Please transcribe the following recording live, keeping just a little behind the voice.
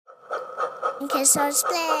Okay, so let's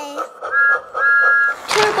play.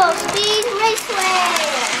 Turbo Speed Raceway.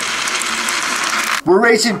 We're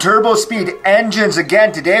racing turbo speed engines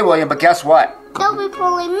again today, William, but guess what? They'll be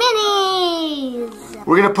pulling minis.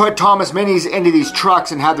 We're gonna put Thomas minis into these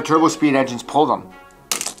trucks and have the turbo speed engines pull them.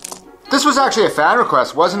 This was actually a fan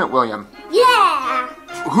request, wasn't it, William? Yeah.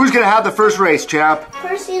 Who's gonna have the first race, champ?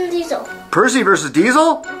 Percy and Diesel. Percy versus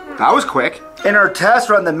Diesel? That was quick. In our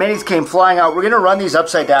test run, the minis came flying out. We're gonna run these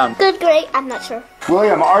upside down. Good, great. I'm not sure.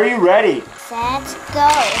 William, are you ready? Set, go.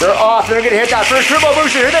 They're off. They're gonna hit that first turbo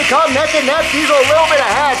booster. Here they come, neck and neck. Diesel a little bit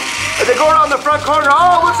ahead. As they go around the front corner.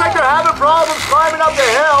 Oh, looks like they're having problems climbing up the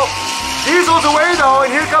hill. Diesel's away though,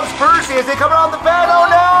 and here comes Percy as they come around the bend. Oh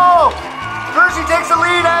no! Percy takes the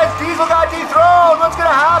lead as Diesel got dethroned. What's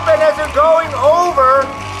gonna happen as they're going over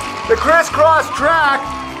the crisscross track?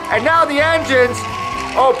 And now the engines.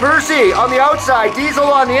 Oh, Percy on the outside, Diesel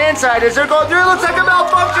on the inside. As they're going through, it looks like a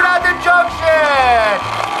malfunction at the junction.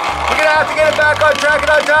 We're gonna have to get it back on track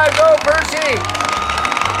and on time. Go, Percy.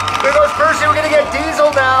 There goes Percy. We're gonna get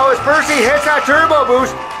Diesel now as Percy hits that turbo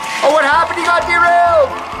boost. Oh, what happened? He got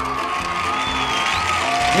derailed.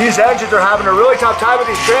 These engines are having a really tough time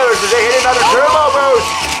with these trailers as they hit another turbo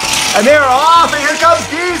boost. And they're off, and here comes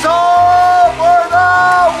Diesel for the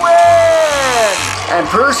win. And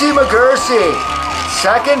Percy McGursey.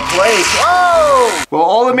 Second place. Whoa! Well,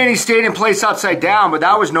 all the minis stayed in place upside down, but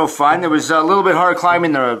that was no fun. It was a little bit hard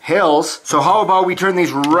climbing the hills. So how about we turn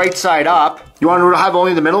these right side up? You want to have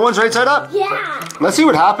only the middle ones right side up? Yeah. Let's see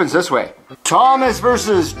what happens this way. Thomas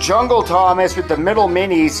versus Jungle Thomas with the middle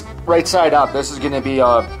minis right side up. This is going to be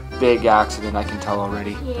a big accident, I can tell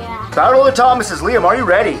already. Yeah. Battle of the Thomases. Liam, are you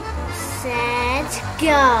ready? Set,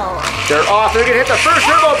 go. They're off. They're going to hit the first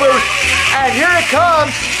turbo boost. And here it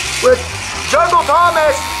comes with Jungle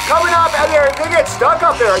Thomas coming up, and they get stuck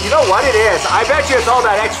up there. You know what it is? I bet you it's all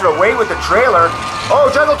that extra weight with the trailer.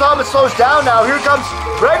 Oh, Jungle Thomas slows down now. Here comes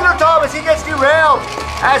regular Thomas. He gets derailed.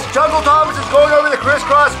 As Jungle Thomas is going over the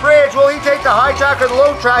crisscross bridge, will he take the high track or the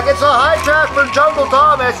low track? It's a high track for Jungle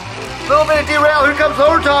Thomas. A little bit of derail. Here comes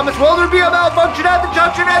lower Thomas. Will there be a malfunction at the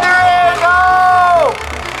junction? And there is! Oh!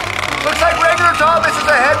 Looks like regular Thomas is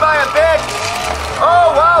ahead by a bit.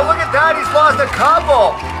 Oh, wow, look at that. He's lost a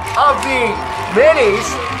couple of the minis.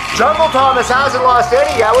 Jungle Thomas hasn't lost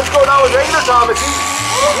any yet. What's going on with regular Thomas?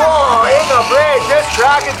 Whoa, in the bridge. This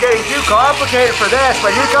track is getting too complicated for this,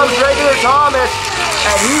 but here comes regular Thomas,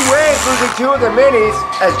 and he wins, losing two of the minis.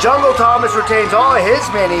 As Jungle Thomas retains all of his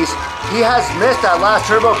minis, he has missed that last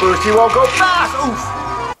turbo boost. He won't go fast. Oof.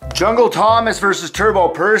 Jungle Thomas versus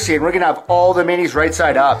Turbo Percy, and we're gonna have all the minis right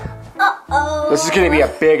side up. Uh-oh. This is gonna be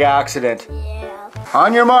a big accident. Yeah.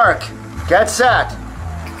 On your mark, get set.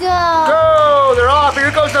 Go. Go! They're off. Here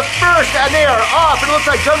goes the first, and they are off. It looks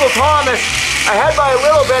like Jungle Thomas ahead by a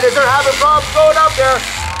little bit as they're having problems going up there.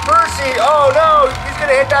 Percy, oh no, he's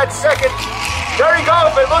gonna hit that second. There he goes,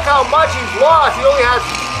 but look how much he's lost. He only has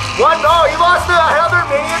one. No, he lost the other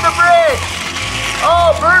mini in the bridge.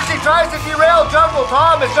 Oh, Percy tries to derail Jungle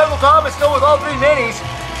Thomas. Jungle Thomas still with all three minis.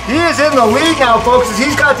 He is in the lead now, folks, as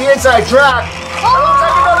he's got the inside track. It looks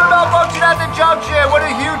like another malfunction at the junction. What a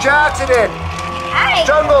huge accident.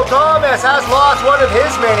 Jungle Thomas has lost one of his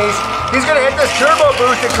minis. He's going to hit this turbo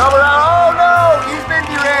boost and come around. Oh no, he's been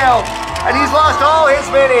derailed. And he's lost all his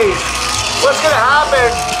minis. What's going to happen?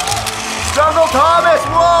 Jungle Thomas,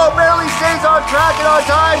 whoa, barely stays on track and on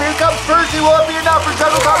time. Here comes Percy. Will it be enough for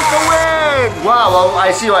Jungle Thomas to win? Wow, well, I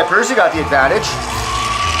see why Percy got the advantage.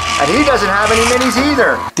 And he doesn't have any minis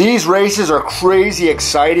either. These races are crazy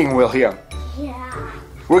exciting, William.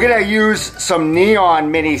 We're gonna use some neon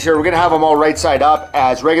minis here. We're gonna have them all right side up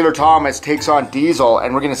as regular Thomas takes on Diesel,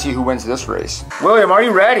 and we're gonna see who wins this race. William, are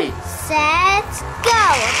you ready? Set, go.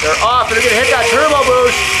 They're off, and they're gonna hit that turbo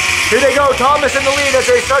boost. Here they go, Thomas in the lead as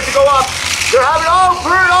they start to go up. They're having, oh,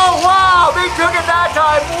 Bert, oh, wow, they took it that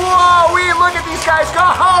time. Whoa, look at these guys go.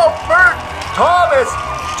 Oh, Bert, Thomas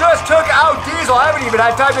just took out Diesel. I haven't even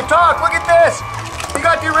had time to talk. Look at this. He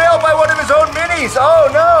got derailed by one of his own minis. Oh,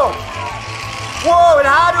 no. Whoa, it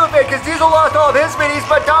had to have been because Diesel lost all of his minis,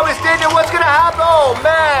 but Thomas didn't. What's going to happen? Oh,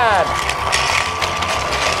 man.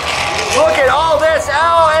 Look at all this.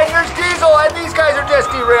 Oh, and there's Diesel, and these guys are just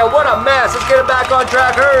derailed. What a mess. Let's get it back on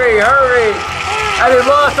track. Hurry, hurry. And they've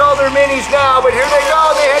lost all their minis now, but here they go.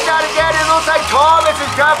 They hit that again. It looks like Thomas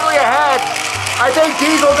is definitely ahead. I think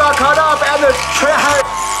Diesel got caught up, and the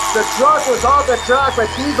truck was off the track, but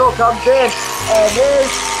Diesel comes in, and there's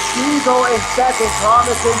Diesel in second,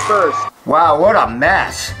 Thomas in first. Wow, what a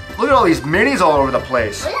mess. Look at all these minis all over the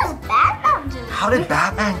place. What does Batman do? How did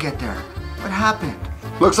Batman get there? What happened?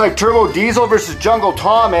 Looks like Turbo Diesel versus Jungle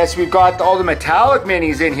Thomas. We've got all the metallic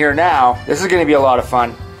minis in here now. This is going to be a lot of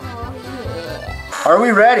fun. Are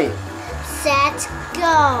we ready? Set,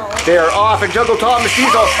 go. They are off, and Jungle Thomas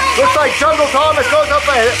Diesel. Looks like Jungle Thomas goes up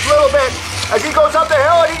a little bit as he goes up the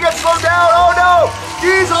hill and he gets slowed down. Oh no!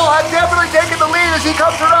 Diesel has definitely taken the lead as he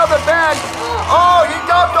comes around the bend. Oh, he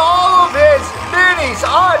dumped all of his minis.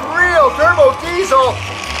 Unreal. Turbo Diesel.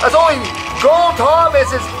 That's only Gold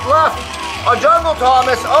Thomas is left on Jungle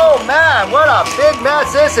Thomas. Oh man, what a big mess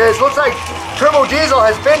this is. Looks like Turbo Diesel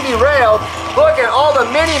has been derailed. Look at all the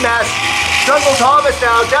mini mess. Jungle Thomas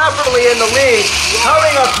now definitely in the lead,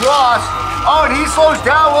 coming across. Oh, and he slows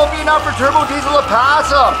down. Won't be enough for Turbo Diesel to pass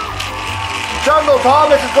him. Jungle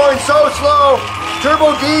Thomas is going so slow.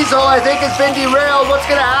 Turbo Diesel, I think, has been derailed. What's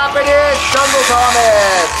going to happen is Jungle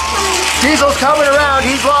Thomas. Diesel's coming around.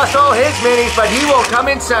 He's lost all his minis, but he will come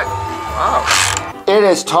in second. Wow. It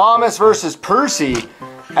is Thomas versus Percy,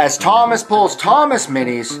 as Thomas pulls Thomas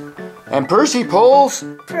minis, and Percy pulls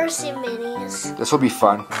Percy minis. This will be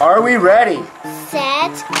fun. Are we ready?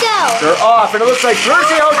 Set, go. They're off, and it looks like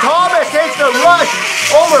Percy. Oh, Thomas takes the rush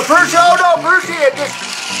over Percy. Oh no, Percy!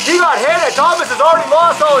 He got hit, and Thomas has already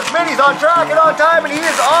lost all his minis on track and on time, and he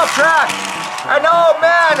is off track. And oh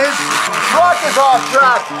man, his truck is off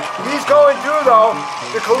track. He's going through though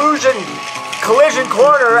the collision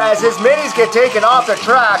corner as his minis get taken off the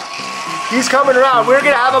track. He's coming around. We're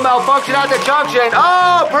going to have a malfunction at the junction.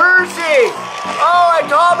 Oh, Percy! Oh, and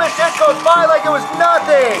Thomas just goes by like it was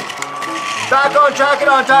nothing. Back on track and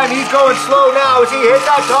on time. He's going slow now as he hits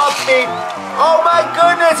that top speed. Oh my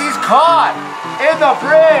goodness, he's caught in the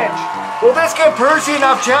bridge. Will this give Percy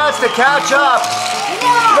enough chance to catch up?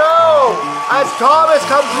 No! As Thomas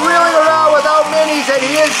comes wheeling around without minis and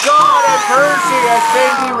he is gone and Percy has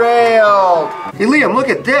been derailed. Hey Liam, look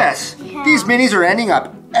at this. Yeah. These minis are ending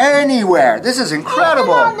up anywhere. This is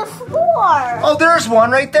incredible. On the floor. Oh, there's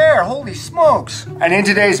one right there. Holy smokes. And in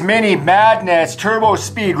today's Mini Madness Turbo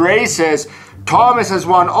Speed Races, Thomas has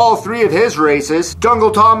won all 3 of his races.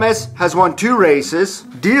 Jungle Thomas has won 2 races.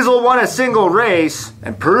 Diesel won a single race.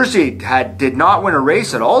 And Percy did not win a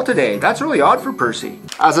race at all today. That's really odd for Percy.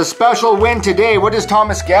 As a special win today, what does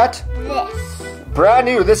Thomas get? This. Brand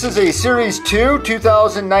new. This is a Series 2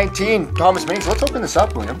 2019 Thomas Minis. Let's open this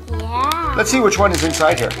up, William. Yeah. Let's see which one is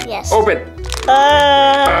inside here. Yes. Open.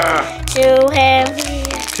 Too heavy.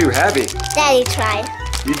 Too heavy. Daddy tried.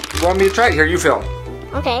 You want me to try it? Here, you film.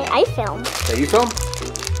 Okay, I filmed. Okay, you film.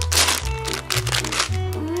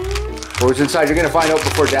 What's inside? You're going to find out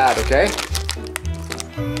before Dad, okay?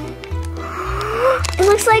 It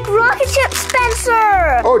looks like Rocket Ship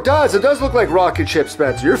Spencer. Oh, it does. It does look like Rocket Ship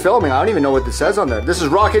Spencer. You're filming. I don't even know what this says on there. This is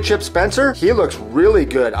Rocket Ship Spencer. He looks really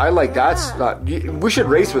good. I like that. We should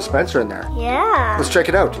race with Spencer in there. Yeah. Let's check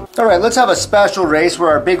it out. All right, let's have a special race where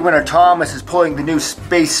our big winner Thomas is pulling the new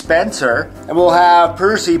Space Spencer. And we'll have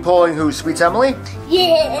Percy pulling who? Sweets Emily?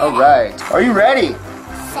 Yeah. All right. Are you ready?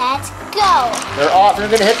 Set, go. They're off. They're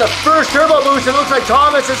going to hit the first turbo boost. It looks like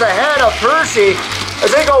Thomas is ahead of Percy as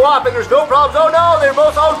they go up, and there's no problems. Oh no, they're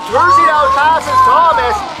both out. Percy now passes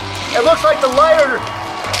Thomas. It looks like the lighter.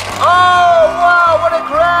 Oh wow, what a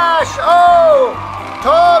crash. Oh,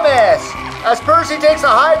 Thomas. As Percy takes the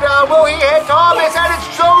high ground, will he hit Thomas? And it's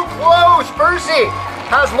so close. Percy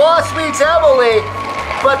has lost Sweets Emily,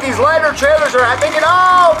 but these lighter trailers are thinking,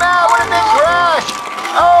 oh man, what a big crash.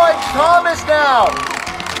 Oh, it's Thomas now.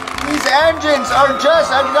 These engines are just,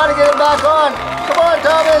 I've got to get him back on. Come on,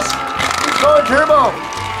 Thomas. He's going turbo.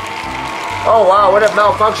 Oh, wow, what a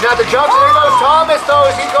malfunction at the junction. There goes Thomas, though,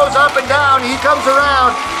 as he goes up and down. He comes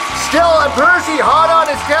around. Still, and Percy hot on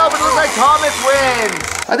his tail, but it looks like Thomas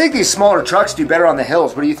wins. I think these smaller trucks do better on the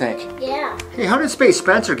hills. What do you think? Yeah. Hey, how did Space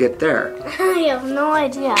Spencer get there? I have no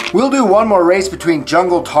idea. We'll do one more race between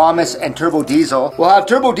Jungle Thomas and Turbo Diesel. We'll have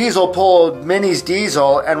Turbo Diesel pull Mini's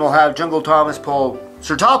Diesel, and we'll have Jungle Thomas pull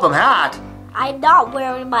Sir Topham Hat. I'm not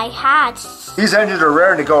wearing my hat. These engines are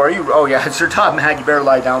raring to go. Are you? Oh yeah, Sir Topham Hat, you better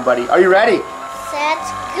lie down, buddy. Are you ready? Set,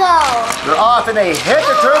 go. They're off and they hit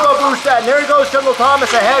the turbo boost, and there goes Jungle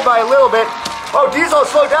Thomas ahead by a little bit. Oh, Diesel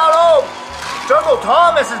slowed down. Oh, Jungle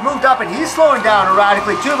Thomas has moved up and he's slowing down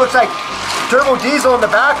erratically too. Looks like Turbo Diesel in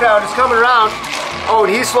the background is coming around. Oh,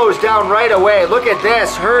 and he slows down right away. Look at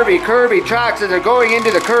this, curvy tracks as they're going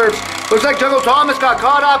into the curves. Looks like Jungle Thomas got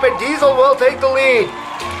caught up and Diesel will take the lead.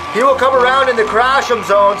 He will come around in the crash-em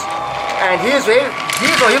zones. And Diesel,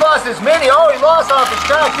 he lost his mini. Oh, he lost off his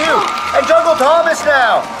track too. And Jungle Thomas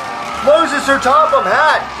now loses Sir Topham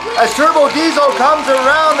Hat as Turbo Diesel comes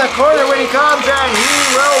around the corner when he comes, and he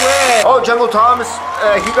will win. Oh, Jungle Thomas,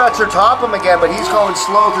 he got Sir Topham again, but he's going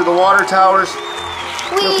slow through the water towers.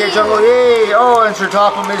 Okay, Jungle, yay! Oh, and Sir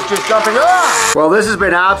Topham is just jumping. Ah! Well, this has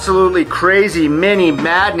been absolutely crazy mini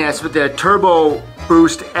madness with the turbo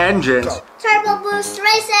boost engines. Turbo Boost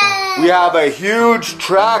Races! We have a huge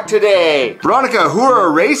track today. Veronica, who are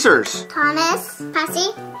our racers? Thomas,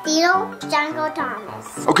 Percy, Theo, Jungle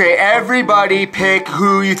Thomas. Okay, everybody pick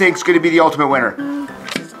who you think is going to be the ultimate winner.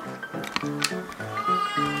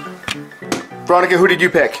 Veronica, who did you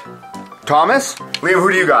pick? Thomas? Liam,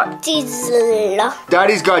 who do you got? Diesel.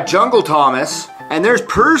 Daddy's got Jungle Thomas. And there's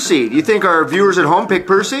Percy. Do you think our viewers at home pick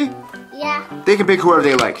Percy? Yeah. They can pick whoever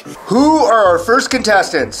they like. Who are our first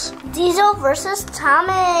contestants? Diesel versus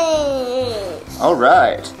Thomas. All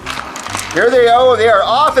right. Here they go. They are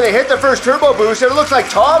off and they hit the first turbo boost. And it looks like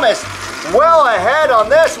Thomas well ahead on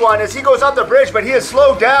this one as he goes up the bridge, but he is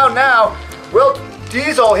slowed down now. Will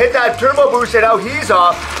Diesel hit that turbo boost and now he's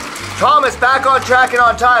off. Thomas back on track and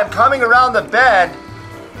on time, coming around the bend.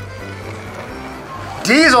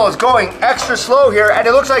 Diesel is going extra slow here, and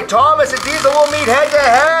it looks like Thomas and Diesel will meet head to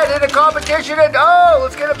head in a competition. And oh,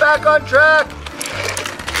 let's get it back on track.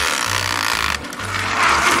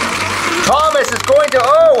 Thomas is going to,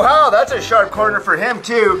 oh wow, that's a sharp corner for him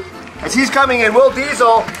too. As he's coming in, will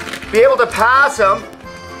Diesel be able to pass him?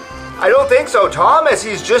 I don't think so. Thomas,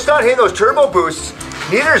 he's just not hitting those turbo boosts.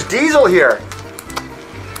 Neither's Diesel here.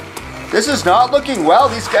 This is not looking well.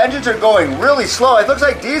 These engines are going really slow. It looks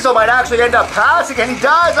like Diesel might actually end up passing, and he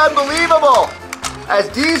does. Unbelievable. As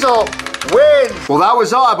Diesel wins. Well, that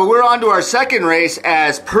was odd, but we're on to our second race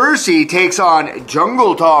as Percy takes on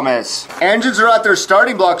Jungle Thomas. Engines are at their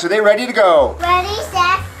starting blocks. Are they ready to go? Ready,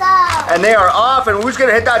 set, go. And they are off, and who's going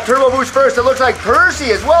to hit that turbo boost first? It looks like Percy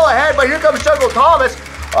is well ahead, but here comes Jungle Thomas.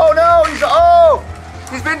 Oh no,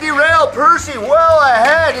 he's been derailed. Percy well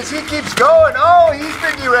ahead as he keeps going. Oh, he's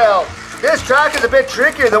been derailed. This track is a bit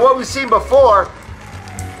trickier than what we've seen before.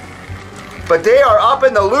 But they are up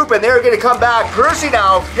in the loop and they're going to come back. Percy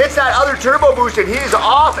now hits that other turbo boost and he's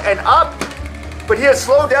off and up. But he has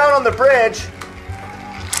slowed down on the bridge.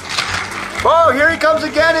 Oh, here he comes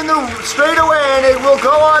again in the straightaway and it will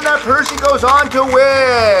go on that Percy goes on to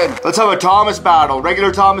win. Let's have a Thomas battle.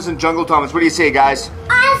 Regular Thomas and Jungle Thomas. What do you say, guys?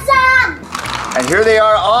 Awesome! And here they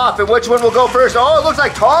are off, and which one will go first? Oh, it looks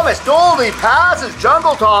like Thomas totally passes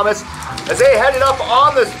Jungle Thomas as they headed up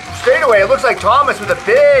on the straightaway. It looks like Thomas with a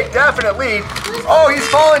big, definite lead. Oh, he's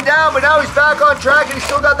falling down, but now he's back on track, and he's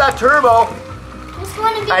still got that turbo.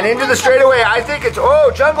 And into the straightaway, I think it's,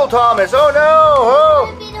 oh, Jungle Thomas. Oh, no.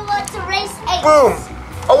 Oh. Boom.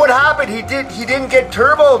 Oh, what happened? He didn't get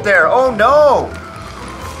turboed there. Oh, no.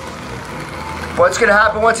 What's going to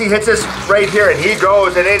happen once he hits this right here? And he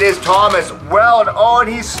goes, and it is Thomas. Well, and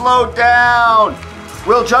he's slowed down.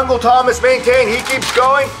 Will Jungle Thomas maintain? He keeps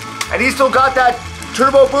going, and he's still got that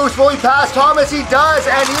turbo boost. Will he pass Thomas? He does,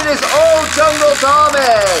 and it is, oh, Jungle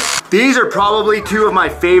Thomas. These are probably two of my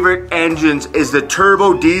favorite engines, is the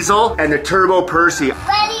Turbo Diesel and the Turbo Percy.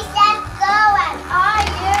 Ready, set, go, and are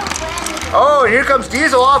you ready? Oh, and here comes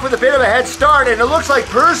Diesel off with a bit of a head start, and it looks like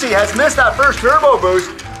Percy has missed that first turbo boost.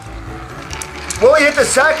 Will he hit the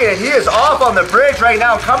second? And he is off on the bridge right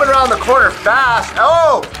now, coming around the corner fast.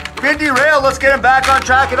 Oh, been derailed. Let's get him back on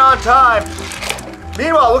track and on time.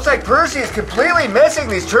 Meanwhile, it looks like Percy is completely missing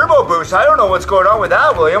these turbo boosts. I don't know what's going on with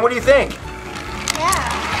that, William. What do you think?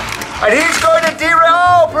 Yeah. And he's going to derail.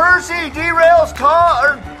 Oh, Percy derails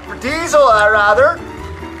Diesel, rather.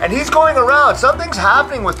 And he's going around. Something's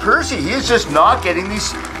happening with Percy. He is just not getting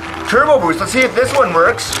these turbo boosts. Let's see if this one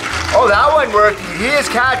works. Oh, that one worked. He has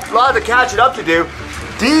a lot to catch it up to do.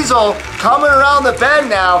 Diesel coming around the bend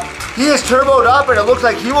now. He is turboed up, and it looks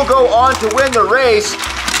like he will go on to win the race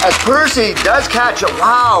as Percy does catch it.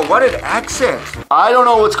 Wow, what an exit. I don't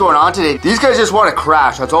know what's going on today. These guys just want to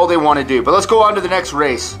crash. That's all they want to do. But let's go on to the next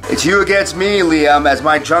race. It's you against me, Liam, as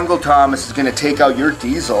my Jungle Thomas is going to take out your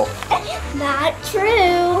Diesel. Not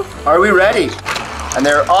true. Are we ready? And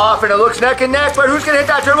they're off, and it looks neck and neck, but who's going to hit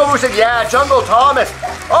that turbo boost? Yeah, Jungle Thomas.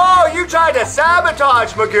 Oh, you tried to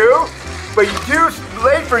sabotage, Magoo. But too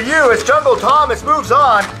late for you as Jungle Thomas moves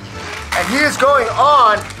on. And he is going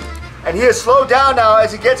on. And he is slowed down now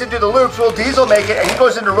as he gets into the loops. Will Diesel make it? And he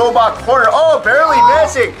goes into robot corner. Oh, barely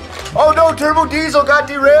missing. Oh, no, Turbo Diesel got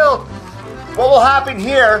derailed. What will happen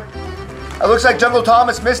here? It looks like Jungle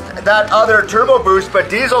Thomas missed that other turbo boost, but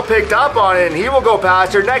Diesel picked up on it, and he will go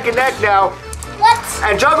past her neck and neck now. What?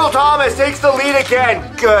 And Jungle Thomas takes the lead again.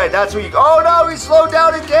 Good, that's what you... Oh no, he slowed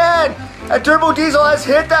down again. And Turbo Diesel has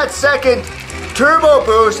hit that second turbo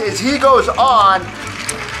boost as he goes on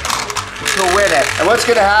to win it. And what's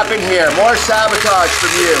going to happen here? More sabotage from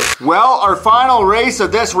you. Well, our final race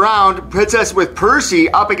of this round puts us with Percy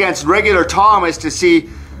up against regular Thomas to see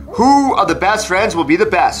Who of the best friends will be the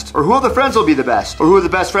best? Or who of the friends will be the best? Or who of the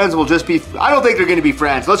best friends will just be... I don't think they're going to be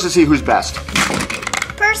friends. Let's just see who's best.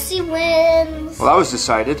 Percy wins. Well, that was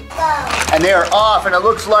decided. Go. And they are off, and it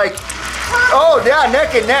looks like... Oh, yeah,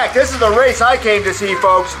 neck and neck. This is the race I came to see,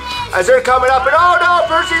 folks. As they're coming up, and oh no,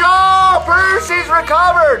 Percy's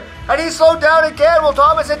recovered. And he slowed down again. Well,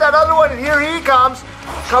 Thomas hit that other one, and here he comes.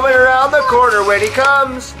 Coming around the corner. When he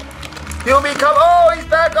comes, oh, he's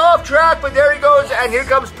back off track, but there he goes, and here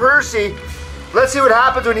comes Percy. Let's see what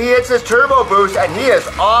happens when he hits this turbo boost, and he is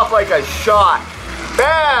off like a shot.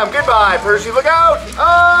 Bam! Goodbye, Percy. Look out!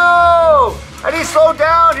 Oh! And he slowed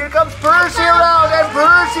down. Here comes Percy around, and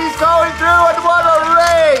Percy's going through, and what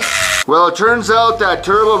a race! Well, it turns out that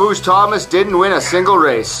Turbo Boost Thomas didn't win a single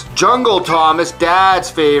race. Jungle Thomas, Dad's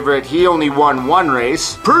favorite, he only won one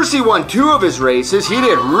race. Percy won 2 of his races. He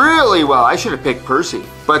did really well. I should have picked Percy.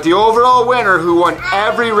 But the overall winner who won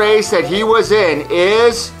every race that he was in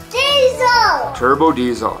is... Diesel! Turbo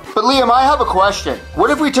Diesel. But Liam, I have a question. What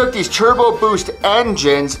if we took these Turbo Boost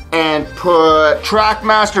engines and put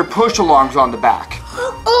Trackmaster Push Alongs on the back?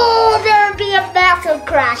 Oh, there'd be a massive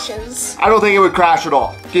crashes. I don't think it would crash at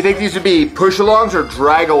all. Do you think these would be push-alongs or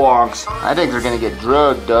drag-alongs? I think they're gonna get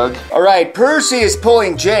drugged, Doug. All right, Percy is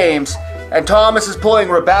pulling James, and Thomas is pulling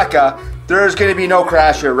Rebecca. There's gonna be no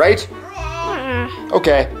crash here, right?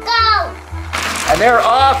 Okay. Go! And they're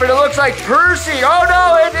off, and it looks like Percy. Oh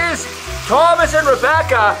no, it is Thomas and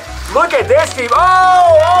Rebecca. Look at this team.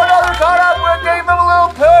 Oh no, they're caught up. We gave them a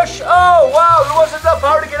little push. Oh wow, there wasn't enough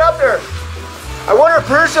power to get up there. I wonder if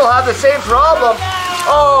Percy will have the same problem.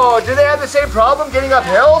 Oh, do they have the same problem getting up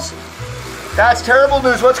hills? That's terrible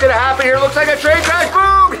news. What's going to happen here? Looks like a train crash.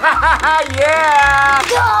 Boom! Yeah!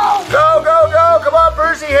 Go! Go, go, go. Come on,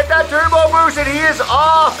 Percy. Hit that turbo boost, and he is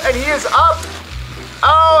off, and he is up.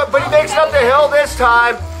 Oh, but he makes it up the hill this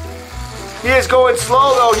time. He is going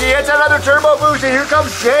slow, though. He hits another turbo boost, and here comes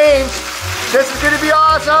James. This is going to be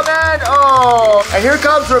awesome, man. Oh, and here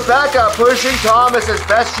comes Rebecca pushing Thomas as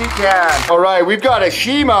best she can. All right, we've got a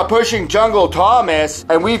Shima pushing Jungle Thomas,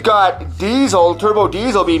 and we've got Diesel, Turbo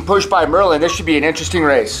Diesel, being pushed by Merlin. This should be an interesting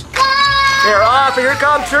race. They're off, and here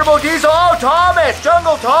comes Turbo Diesel. Oh, Thomas,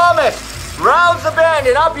 Jungle Thomas, rounds the bend,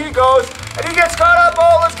 and up he goes, and he gets caught up.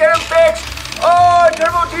 Oh, let's get him fixed. Oh,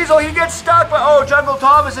 Turbo Diesel, he gets stuck, but oh, Jungle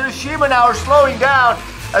Thomas and his Shima now are slowing down.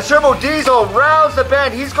 As Turbo Diesel rounds the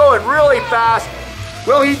bend, he's going really fast.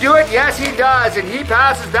 Will he do it? Yes, he does, and he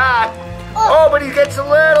passes that. Oh, but he gets a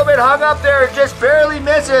little bit hung up there, just barely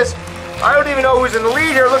misses. I don't even know who's in the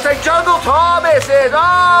lead here. Looks like Jungle Thomas is.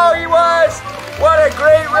 Oh, he was. What a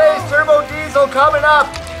great race. Turbo Diesel coming up.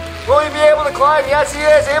 Will he be able to climb? Yes, he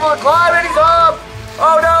is able to climb, and he's up.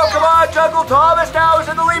 Oh no, come on, Jungle Thomas now is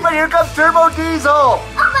in the lead, but here comes Turbo Diesel. Oh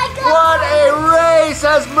my God. What a race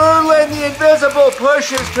as Merlin the Invisible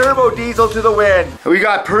pushes Turbo Diesel to the win. We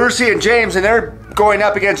got Percy and James, and they're going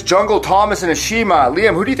up against Jungle Thomas and Ashima.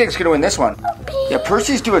 Liam, who do you think is going to win this one? Yeah,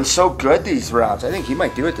 Percy's doing so good these rounds. I think he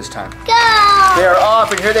might do it this time. Go! They're off,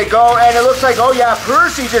 and here they go, and it looks like, oh yeah,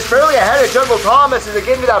 Percy just barely ahead of Jungle Thomas as they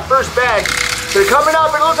get into that first bend. They're coming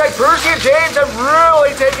up, and it looks like Percy and James have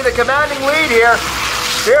really taken a commanding lead here.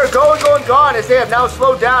 They're going, gone as they have now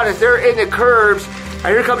slowed down as they're in the curves.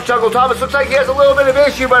 And here comes Jungle Thomas. Looks like he has a little bit of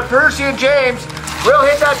issue, but Percy and James will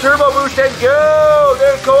hit that turbo boost and go.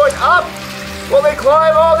 They're going up. Will they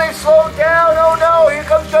climb? Oh, they slowed down. Oh no, here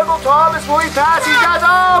comes Jungle Thomas. Will he pass? He does.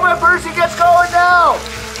 Oh, but Percy gets going now.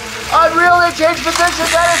 Unreal, they changed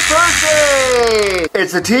positions. That is Percy.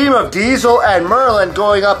 It's the team of Diesel and Merlin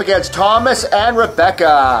going up against Thomas and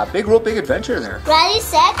Rebecca. Big adventure there. Ready,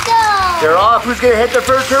 set, go. They're off. Who's going to hit the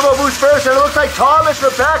first turbo boost first? And it looks like Thomas,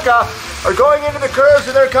 Rebecca are going into the curves,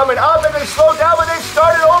 and they're coming up, and they slowed down, but they've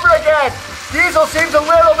started over again. Diesel seems a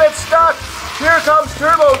little bit stuck. Here comes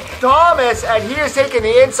Turbo Thomas, and he is taking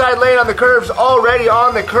the inside lane on the curves, already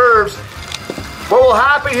on the curves. What will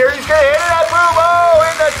happen here? He's going to hit it at boom. Oh,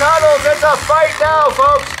 in the tunnels. It's a fight now,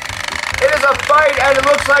 folks. It is a fight, and it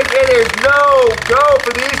looks like it is no go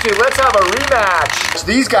for these two. Let's have a rematch. So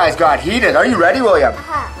these guys got heated. Are you ready, William?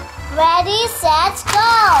 Ready, set,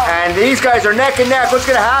 go. And these guys are neck and neck. What's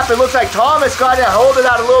going to happen? Looks like Thomas got a hold of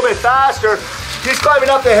that a little bit faster. He's climbing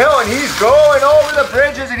up the hill, and he's going over the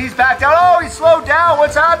bridges, and he's back down. Oh, he slowed down.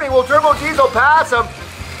 What's happening? Will Turbo Diesel pass him?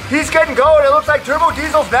 He's getting going. It looks like Turbo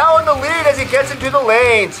Diesel's now in the lead as he gets into the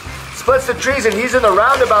lanes. Splits the trees, and he's in the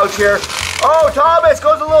roundabouts here. Oh, Thomas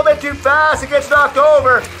goes a little bit too fast. He gets knocked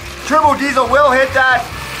over. Turbo Diesel will hit that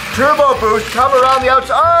turbo boost, come around the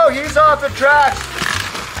outside. Oh, he's off the tracks.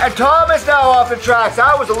 And Thomas now off the tracks.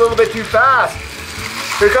 That was a little bit too fast.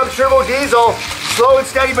 Here comes Turbo Diesel. Slow and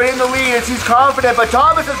steady, but in the lead, as he's confident. But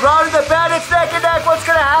Thomas is rounding the bend. It's neck and neck. What's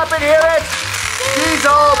going to happen here? It's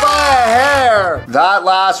Diesel by a hair. That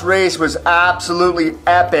last race was absolutely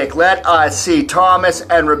epic. Let us see Thomas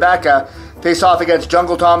and Rebecca face off against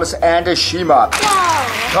Jungle Thomas and Ashima.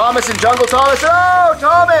 Thomas and Jungle Thomas. Oh,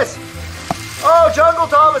 Thomas! Oh, Jungle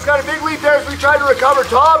Thomas got a big lead there as we tried to recover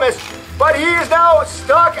Thomas. But he is now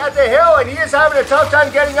stuck at the hill and he is having a tough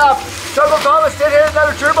time getting up. Jungle Thomas did hit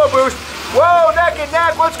another turbo boost. Whoa, neck and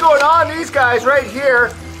neck. What's going on? These guys right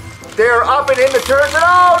here, they're up and in the turns. And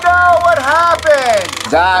oh no, what happened?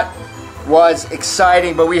 That was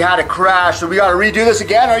exciting, but we had a crash. So we got to redo this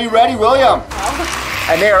again. Are you ready, William?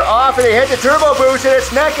 And they are off and they hit the turbo boost and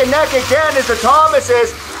it's neck and neck again as the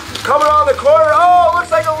Thomases coming on the corner. Oh,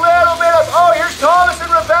 looks like a little bit of, oh, here's Thomas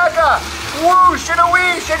and Rebecca. Whoosh and a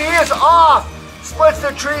whoosh and he is off. Splits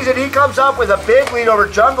the trees and he comes up with a big lead over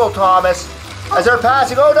Jungle Thomas. As they're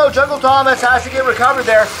passing, oh no, Jungle Thomas has to get recovered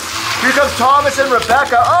there. Here comes Thomas and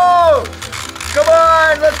Rebecca. Oh, come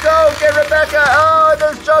on, let's go, get Rebecca. Oh,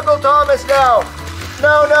 there's Jungle Thomas now.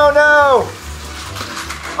 No, no, no.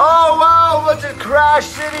 Oh, wow, look at Crash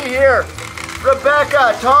City here.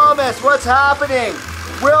 Rebecca, Thomas, what's happening?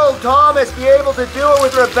 Will Thomas be able to do it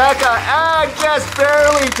with Rebecca? And just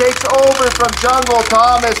barely takes over from Jungle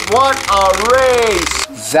Thomas. What a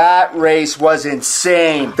race. That race was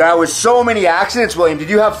insane. That was so many accidents, William. Did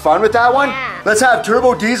you have fun with that one? Yeah. Let's have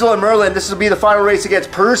Turbo, Diesel, and Merlin. This will be the final race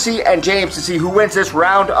against Percy and James to see who wins this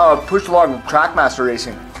round of Push Along Trackmaster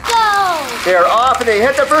racing. Go! They're off and they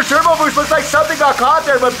hit the first turbo boost. Looks like something got caught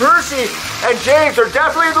there, but Percy and James are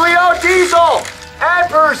definitely in the lead. Oh, Diesel and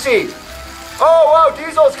Percy. Oh, wow,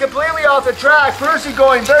 Diesel's completely off the track. Percy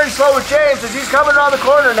going very slow with James as he's coming around the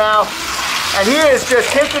corner now. And he is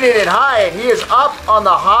just kicking it in high, and he is up on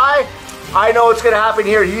the high. I know what's going to happen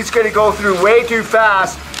here. He's going to go through way too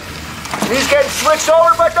fast. He's getting switched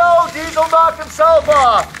over, but no, Diesel knocked himself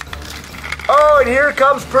off. Oh, and here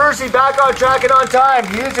comes Percy back on track and on time.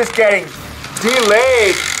 He is just getting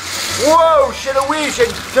delayed. Whoa, shit-a-weesh,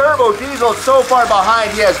 and Turbo Diesel so far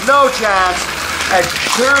behind, he has no chance. And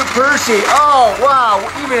Percy, oh wow,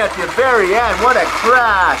 even at the very end, what a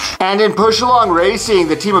crash. And in Push Along Racing,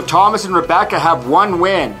 the team of Thomas and Rebecca have 1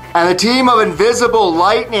 win. And the team of Invisible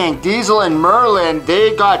Lightning, Diesel and Merlin,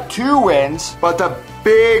 they got 2 wins. But the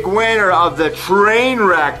big winner of the train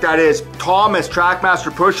wreck, that is Thomas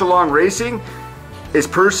Trackmaster Push Along Racing, is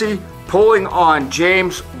Percy pulling on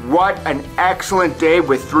James. What an excellent day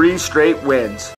with 3 straight wins.